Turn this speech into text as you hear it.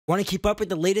Want to keep up with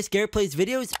the latest Garrett Plays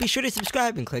videos? Be sure to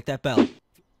subscribe and click that bell.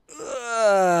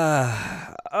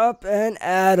 Up and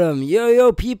Adam.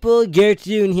 Yo people, Garrett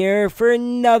June here for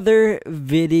another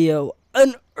video.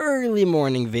 An early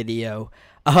morning video.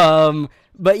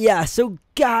 But yeah, so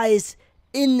guys,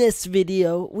 in this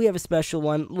video, we have a special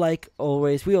one. Like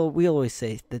always, we always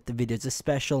say that the videos are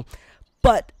special.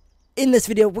 But in this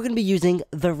video, we're going to be using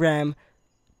the Ram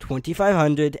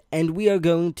 2500, and we are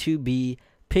going to be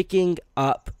picking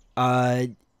up a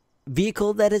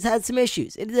vehicle that has had some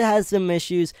issues. It has some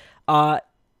issues.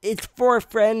 It's for a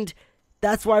friend.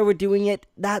 That's why we're doing it.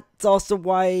 That's also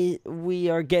why we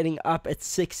are getting up at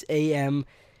 6 a.m.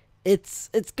 It's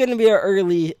gonna be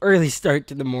an early start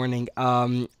to the morning.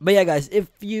 But yeah, guys, if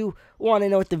you want to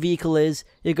know what the vehicle is,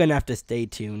 you're gonna have to stay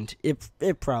tuned.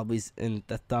 It probably's in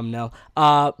the thumbnail.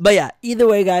 But yeah, either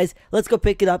way, guys, let's go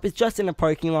pick it up. It's just in a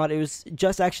parking lot. It was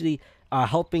just actually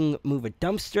helping move a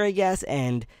dumpster, I guess,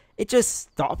 and it just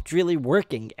stopped really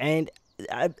working. And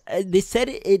they said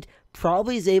it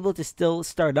probably is able to still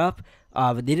start up,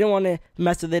 but they didn't want to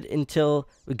mess with it until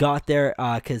we got there,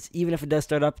 because even if it does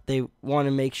start up, they want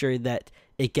to make sure that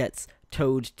it gets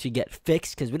towed to get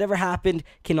fixed, because whatever happened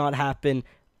cannot happen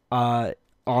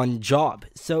on job.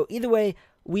 So either way,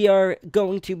 we are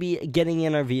going to be getting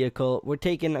in our vehicle. We're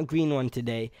taking a green one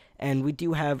today, and we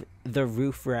do have the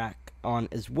roof rack on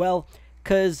as well,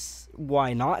 because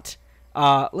why not?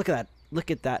 Look at that.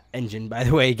 Look at that engine, by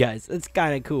the way, guys. It's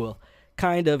kind of cool.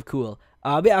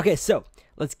 But yeah, okay, so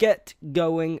let's get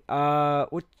going.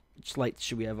 Which lights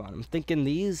should we have on? I'm thinking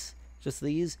these. Just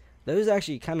these. Those are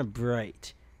actually kind of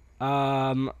bright.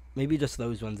 Maybe just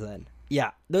those ones then.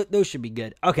 Yeah, those should be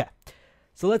good. Okay,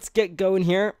 so let's get going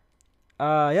here.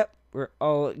 Yep, we're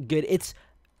all good. It's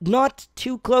not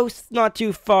too close, not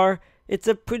too far. It's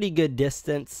a pretty good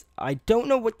distance. I don't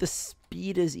know what the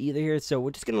speed is either here, so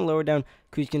we're just gonna lower down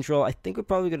cruise control. I think we're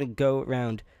probably gonna go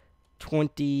around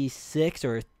 26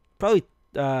 or probably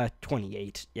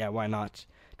 28. Yeah, why not?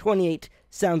 28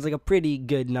 sounds like a pretty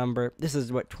good number. This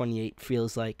is what 28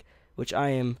 feels like, which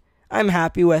I'm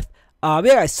happy with. But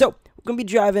yeah, guys, so we're gonna be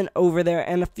driving over there,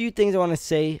 and a few things I want to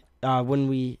say when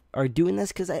we are doing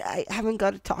this, because I haven't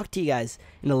got to talk to you guys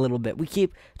in a little bit. We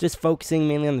keep just focusing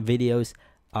mainly on the videos.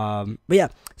 But yeah,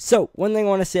 so one thing I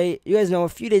want to say, you guys know a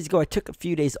few days ago I took a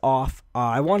few days off.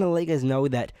 I want to let you guys know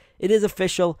that it is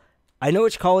official. I know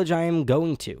which college I am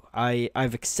going to.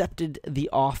 I've accepted the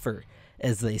offer,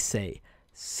 as they say.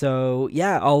 So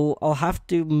yeah, I'll have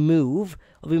to move.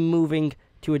 I'll be moving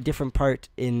to a different part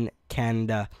in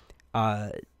Canada.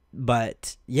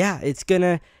 But yeah, it's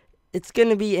gonna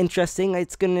be interesting.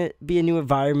 It's gonna be a new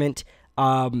environment.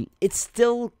 It's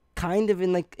still kind of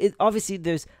in obviously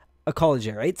there's a college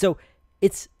there, right? So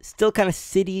it's still kind of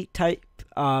city type,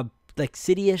 like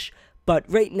city-ish. But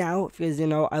right now, if you guys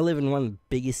know, I live in one of the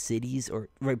biggest cities, or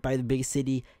right by the biggest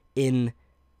city in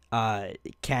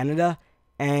Canada.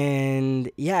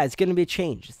 And yeah, it's going to be a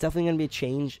change. It's definitely going to be a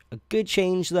change. A good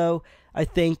change, though, I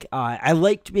think. I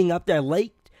liked being up there. I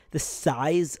liked the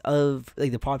size of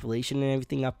the population and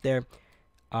everything up there.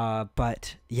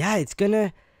 But yeah, it's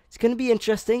gonna be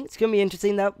interesting. It's gonna be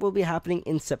interesting. That will be happening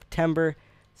in September.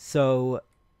 So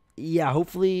yeah,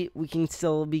 hopefully we can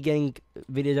still be getting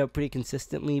videos out pretty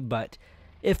consistently, but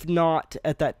if not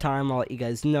at that time, I'll let you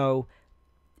guys know.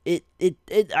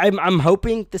 I'm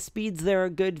hoping the speeds there are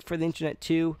good for the internet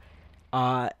too.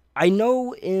 I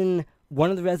know in one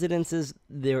of the residences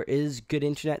there is good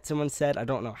internet, someone said. I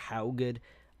don't know how good,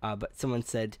 but someone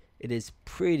said it is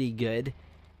pretty good.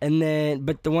 And then,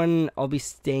 but the one I'll be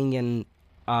staying in,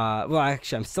 well,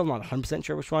 actually, I'm still not 100%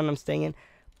 sure which one I'm staying in,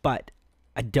 but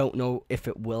I don't know if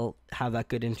it will have that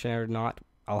good internet or not.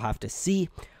 I'll have to see.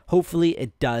 Hopefully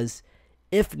it does.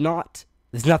 If not,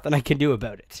 there's nothing I can do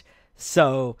about it.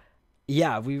 So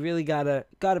yeah, we really gotta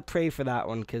pray for that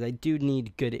one, because I do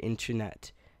need good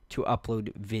internet to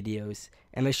upload videos,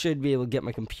 and I should be able to get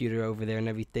my computer over there and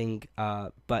everything.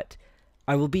 But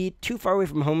I will be too far away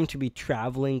from home to be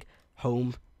traveling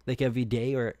home like every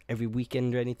day or every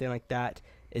weekend or anything like that.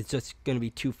 It's just gonna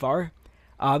be too far.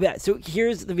 Yeah, so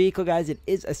here's the vehicle, guys. It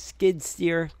is a skid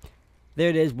steer. There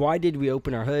it is. Why did we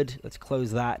open our hood? Let's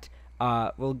close that.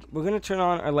 We're going to turn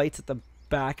on our lights at the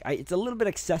back. It's a little bit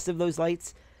excessive, those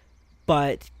lights,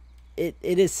 but it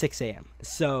is 6 a.m.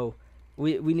 So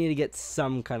we need to get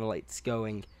some kind of lights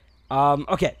going.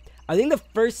 Okay, I think the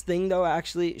first thing, though,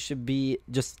 actually should be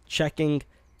just checking.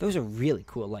 Those are really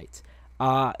cool lights.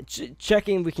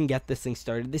 Checking if we can get this thing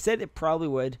started. They said it probably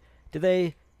would. Did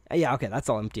they? Yeah, okay, that's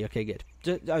all empty. Okay, good.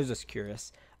 I was just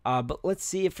curious. But let's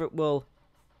see if it will.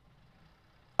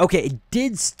 Okay, it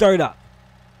did start up.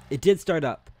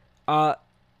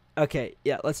 Okay,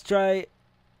 yeah, let's try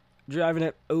driving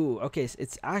it. Oh, okay, so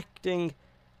it's acting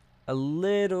a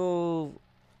little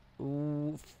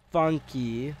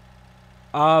funky.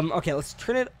 Okay, let's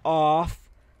turn it off.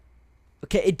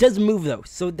 Okay, it does move though,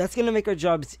 so that's gonna make our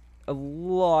jobs a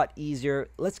lot easier.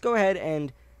 Let's go ahead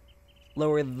and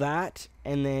lower that,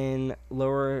 and then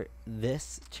lower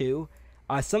this too.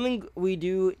 Something we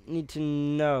do need to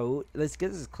know. Let's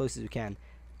get this as close as we can,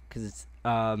 because it's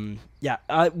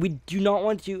yeah. We do not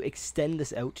want to extend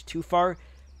this out too far,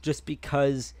 just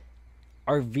because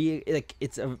our like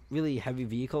it's a really heavy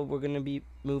vehicle we're gonna be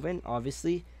moving.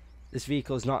 Obviously, this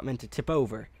vehicle is not meant to tip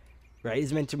over, right?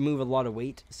 It's meant to move a lot of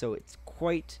weight, so it's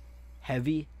quite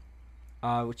heavy,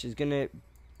 which is gonna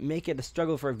make it a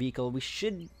struggle for a vehicle. We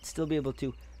should still be able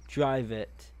to drive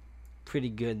it pretty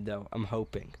good though. I'm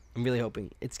really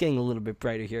hoping. It's getting a little bit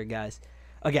brighter here, guys.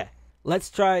 Okay, let's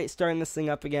try starting this thing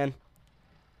up again.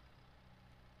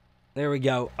 There we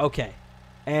go. Okay,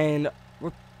 and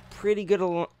we're pretty good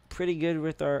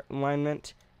with our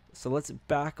alignment, so let's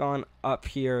back on up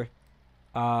here.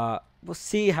 We'll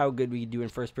see how good we do in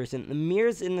first person. The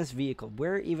mirrors in this vehicle,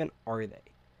 where even are they?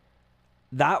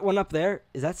 That one up there,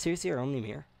 is that seriously our only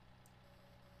mirror?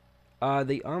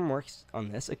 The arm works on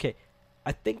this. Okay,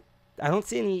 I don't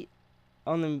see any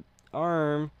on the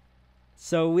arm.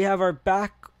 So we have our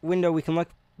back window we can look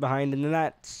behind, and then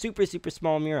that super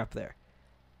small mirror up there,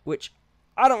 which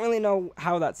I don't really know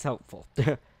how that's helpful.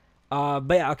 But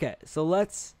yeah, okay. So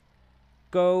let's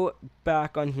go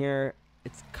back on here.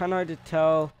 It's kind of hard to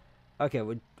tell. Okay,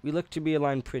 we look to be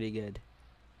aligned pretty good.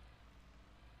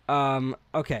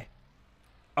 Okay.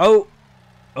 Oh.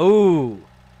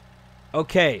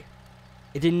 Okay.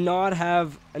 It did not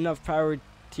have enough power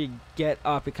to get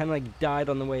up. It kind of like died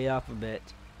on the way up a bit.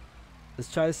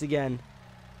 Let's try this again.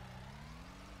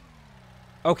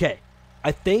 Okay.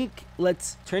 I think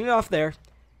let's turn it off there.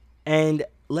 And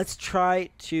let's try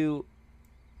to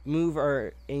move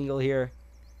our angle here.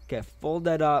 Okay, fold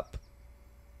that up.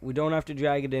 We don't have to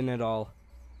drag it in at all.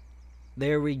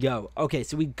 There we go. Okay,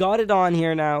 so we got it on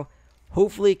here now.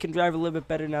 Hopefully it can drive a little bit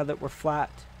better now that we're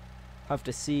flat. Have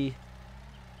to see.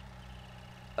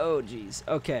 Oh, geez.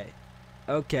 Okay.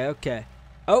 Okay.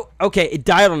 Oh, okay. It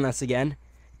died on us again.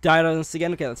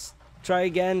 Okay, let's try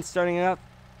again, starting it up.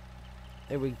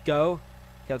 There we go.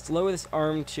 Okay, let's lower this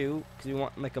arm too, because we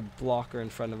want like a blocker in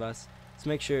front of us. Let's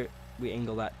make sure we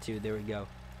angle that too. There we go.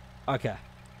 Okay.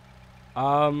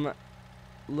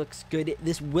 Looks good.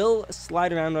 This will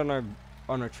slide around on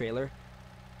our trailer.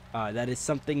 That is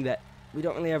something that we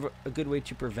don't really have a good way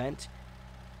to prevent.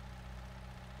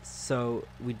 So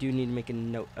we do need to make a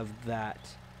note of that.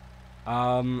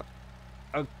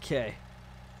 Okay.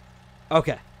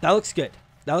 Okay, that looks good.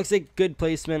 That looks like good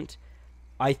placement.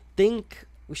 I think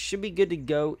we should be good to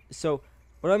go. So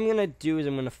what I'm gonna do is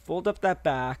I'm gonna fold up that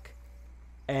back,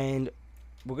 and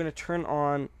we're gonna turn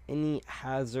on any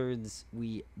hazards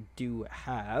we do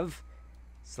have.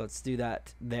 So let's do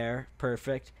that there.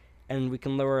 Perfect. And we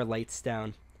can lower our lights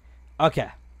down. Okay,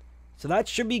 so that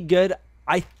should be good.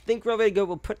 I think we're ready to go.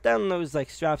 We'll put down those like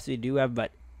straps we do have,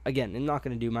 but again, it's not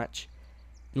going to do much.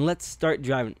 And let's start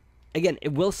driving. Again,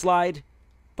 it will slide,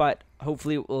 but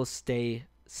hopefully it will stay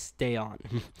on.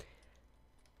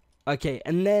 Okay,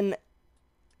 and then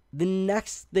the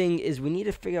next thing is we need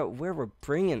to figure out where we're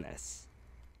bringing this.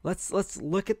 Let's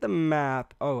look at the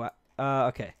map. Oh,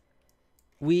 okay.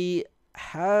 We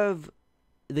have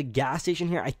the gas station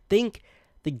here. I think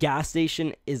the gas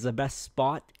station is the best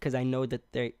spot because I know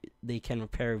that they can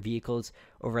repair vehicles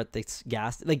over at this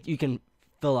gas. Like, you can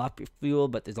fill up your fuel,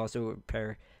 but there's also a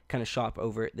repair kind of shop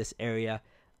over this area.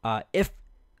 If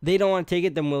they don't want to take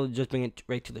it, then we'll just bring it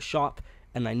right to the shop,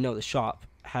 and I know the shop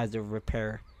has a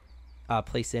repair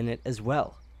place in it as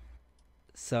well.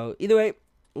 So either way,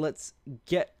 let's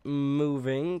get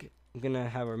moving. I'm gonna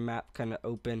have our map kind of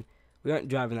open. We aren't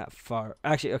driving that far.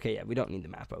 Actually, okay, yeah, we don't need the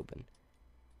map open.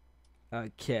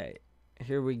 Okay,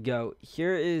 here we go.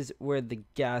 Here is where the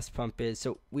gas pump is.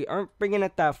 So we aren't bringing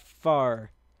it that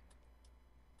far.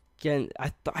 Again,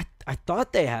 I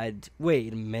thought they had.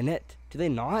 Wait a minute. Do they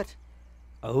not?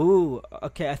 Oh,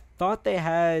 okay. I thought they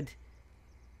had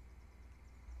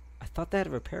a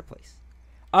repair place.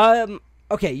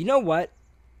 Okay. You know what?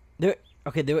 There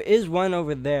is one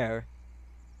over there.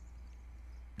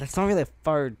 That's not really a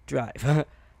far drive.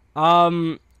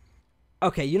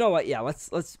 Okay, you know what? Yeah,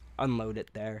 let's unload it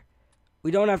there.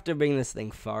 We don't have to bring this thing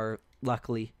far,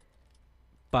 luckily.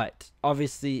 But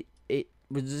obviously, it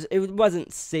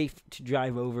wasn't safe to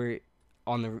drive over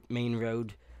on the main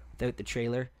road without the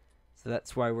trailer. So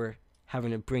that's why we're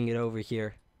having to bring it over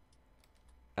here.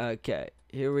 Okay,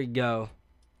 here we go.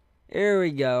 Here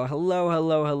we go. Hello,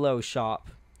 hello, hello, shop.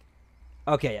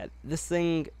 Okay, yeah, this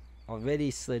thing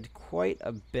already slid quite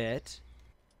a bit.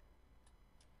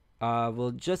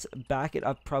 We'll just back it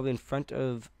up probably in front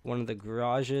of one of the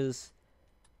garages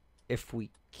if we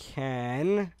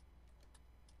can.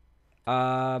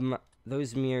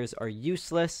 Those mirrors are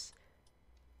useless.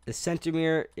 The center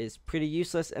mirror is pretty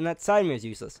useless, and that side mirror is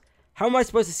useless. How am I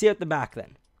supposed to see out the back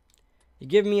then? You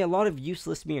give me a lot of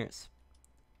useless mirrors.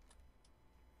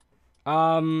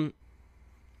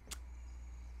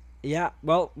 Yeah,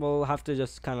 well, we'll have to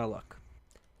just kind of look,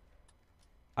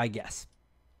 I guess.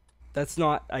 That's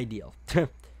not ideal.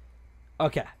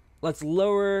 Okay, let's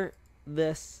lower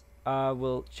this.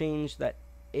 We'll change that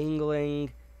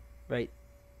angling right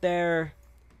there.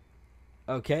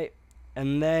 Okay,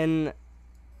 and then,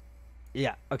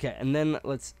 yeah, okay, and then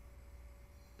let's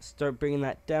start bringing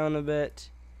that down a bit.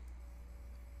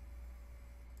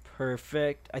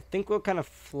 Perfect. I think we'll kind of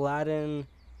flatten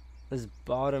this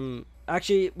bottom.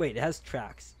 Actually, wait, it has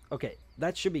tracks. Okay,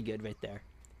 that should be good right there.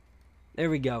 There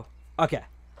we go. Okay.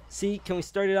 See, can we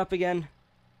start it up again?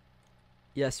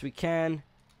 Yes, we can.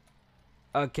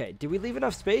 Okay, did we leave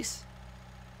enough space?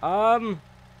 Not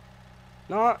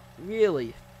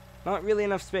really. Not really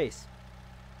enough space.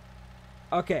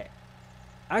 Okay.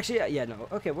 Actually, yeah, no.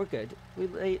 Okay, we're good.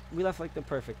 We left like the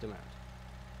perfect amount.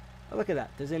 Oh, look at that.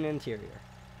 There's an interior.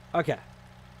 Okay.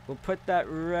 We'll put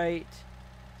that right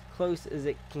as close as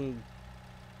it can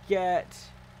get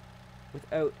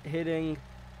without hitting.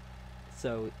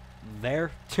 So,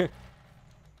 there.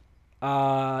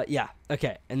 Yeah.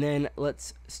 Okay. And then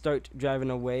let's start driving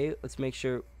away. Let's make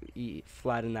sure we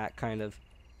flatten that kind of.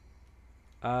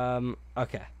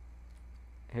 Okay.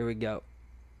 Here we go.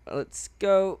 Let's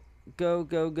go. Go,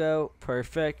 go, go.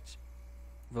 Perfect.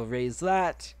 We'll raise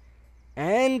that.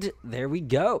 And there we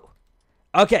go.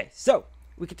 Okay, so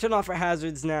we can turn off our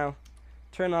hazards now.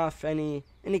 Turn off any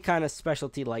kind of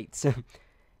specialty lights.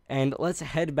 And let's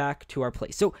head back to our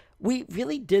place. So we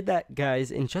really did that,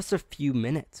 guys, in just a few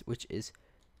minutes, which is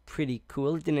pretty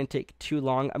cool. It didn't take too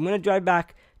long. I'm going to drive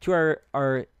back to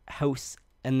our house,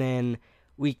 and then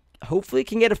we hopefully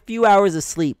can get a few hours of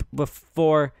sleep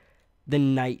before the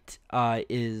night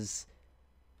is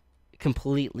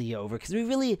completely over. Because we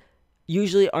really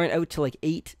usually aren't out till like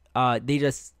 8.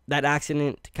 That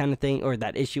accident kind of thing, or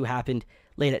that issue happened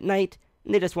late at night,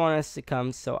 and they just want us to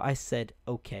come. So I said,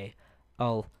 okay,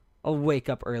 I'll wake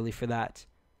up early for that.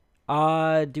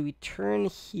 Do we turn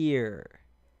here?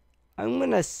 I'm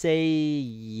gonna say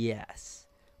yes.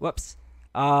 Whoops.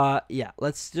 Yeah,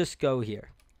 let's just go here.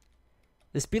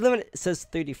 The speed limit says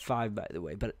 35, by the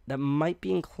way, but that might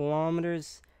be in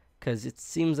kilometers, because it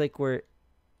seems like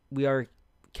we are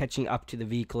catching up to the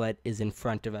vehicle that is in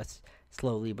front of us,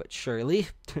 slowly but surely.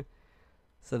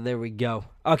 So there we go.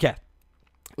 Okay.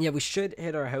 Yeah, we should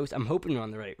hit our house. I'm hoping we're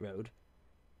on the right road.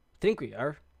 I think we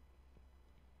are.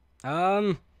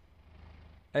 I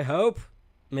hope.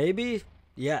 Maybe.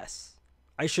 Yes.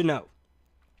 I should know.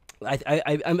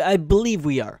 I believe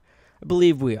we are. I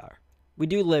believe we are. We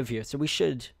do live here, so we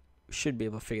should be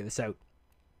able to figure this out.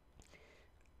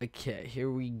 Okay,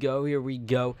 here we go. Here we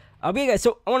go. But yeah, guys,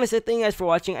 so I want to say thank you guys for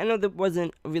watching. I know that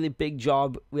wasn't a really big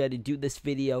job. We had to do this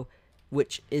video,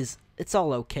 which is, it's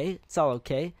all okay. It's all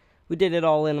okay. We did it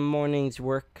all in a morning's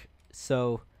work,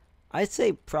 so I'd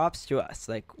say props to us.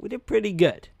 Like, we did pretty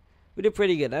good. We did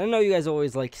pretty good. I know you guys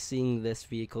always like seeing this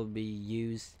vehicle be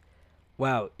used.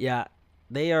 Wow, yeah.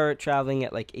 They are traveling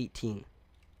at like 18.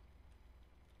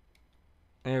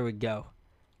 There we go.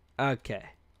 Okay.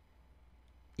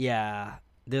 Yeah.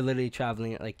 They're literally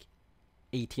traveling at like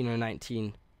 18 or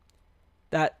 19.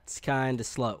 That's kind of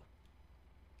slow.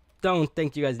 Don't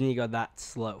think you guys need to go that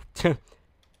slow.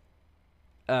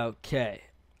 Okay.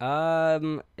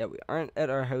 Yeah, we aren't at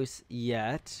our house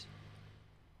yet.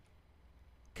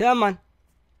 Come on.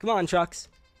 Come on, trucks.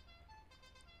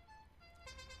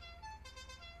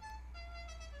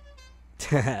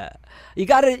 You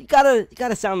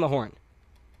gotta sound the horn.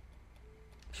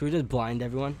 Should we just blind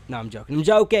everyone? No, I'm joking. I'm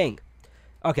joking.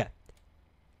 Okay.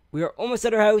 We are almost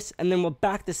at our house, and then we'll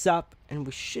back this up, and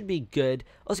we should be good.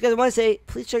 Also, guys, I want to say,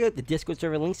 please check out the Discord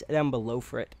server links down below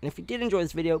for it. And if you did enjoy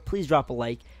this video, please drop a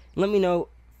like. And let me know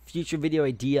future video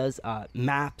ideas,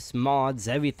 maps, mods,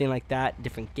 everything like that,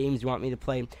 different games you want me to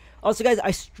play. Also, guys, I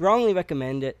strongly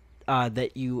recommend it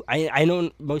that you... I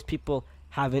know most people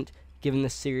haven't given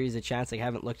this series a chance, like,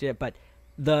 haven't looked at it, but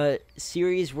the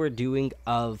series we're doing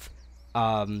of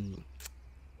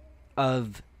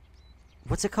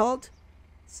what's it called?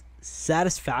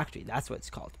 Satisfactory. That's what it's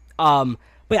called. But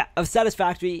yeah, of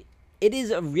Satisfactory, it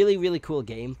is a really, really cool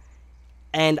game.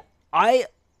 And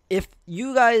if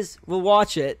you guys will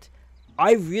watch it,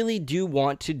 I really do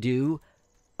want to do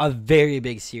a very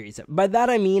big series. By that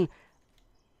I mean,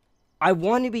 I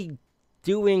want to be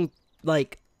doing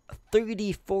like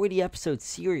 30, 40 episode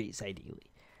series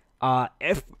ideally.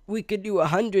 If we could do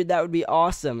 100, that would be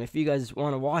awesome if you guys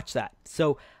want to watch that.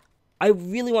 So I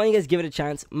really want you guys to give it a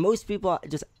chance. Most people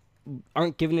just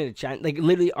aren't giving it a chance, like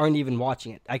literally aren't even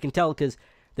watching it. I can tell because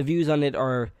the views on it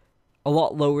are a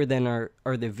lot lower than our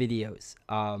the videos.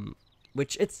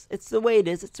 Which it's the way it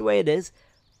is. It's the way it is.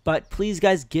 But please,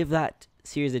 guys, give that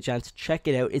series a chance. Check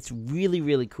it out. It's really,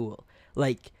 really cool.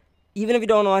 Like, even if you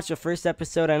don't watch the first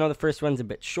episode, I know the first one's a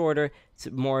bit shorter.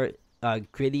 It's more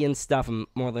gritty and stuff. I'm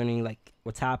more learning like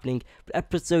what's happening. But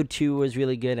episode 2 was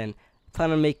really good, and I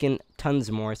plan on making tons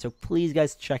more. So please,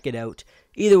 guys, check it out.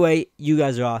 Either way, you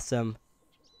guys are awesome.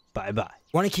 Bye bye.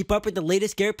 Want to keep up with the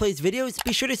latest Garrett Plays videos?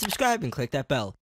 Be sure to subscribe and click that bell.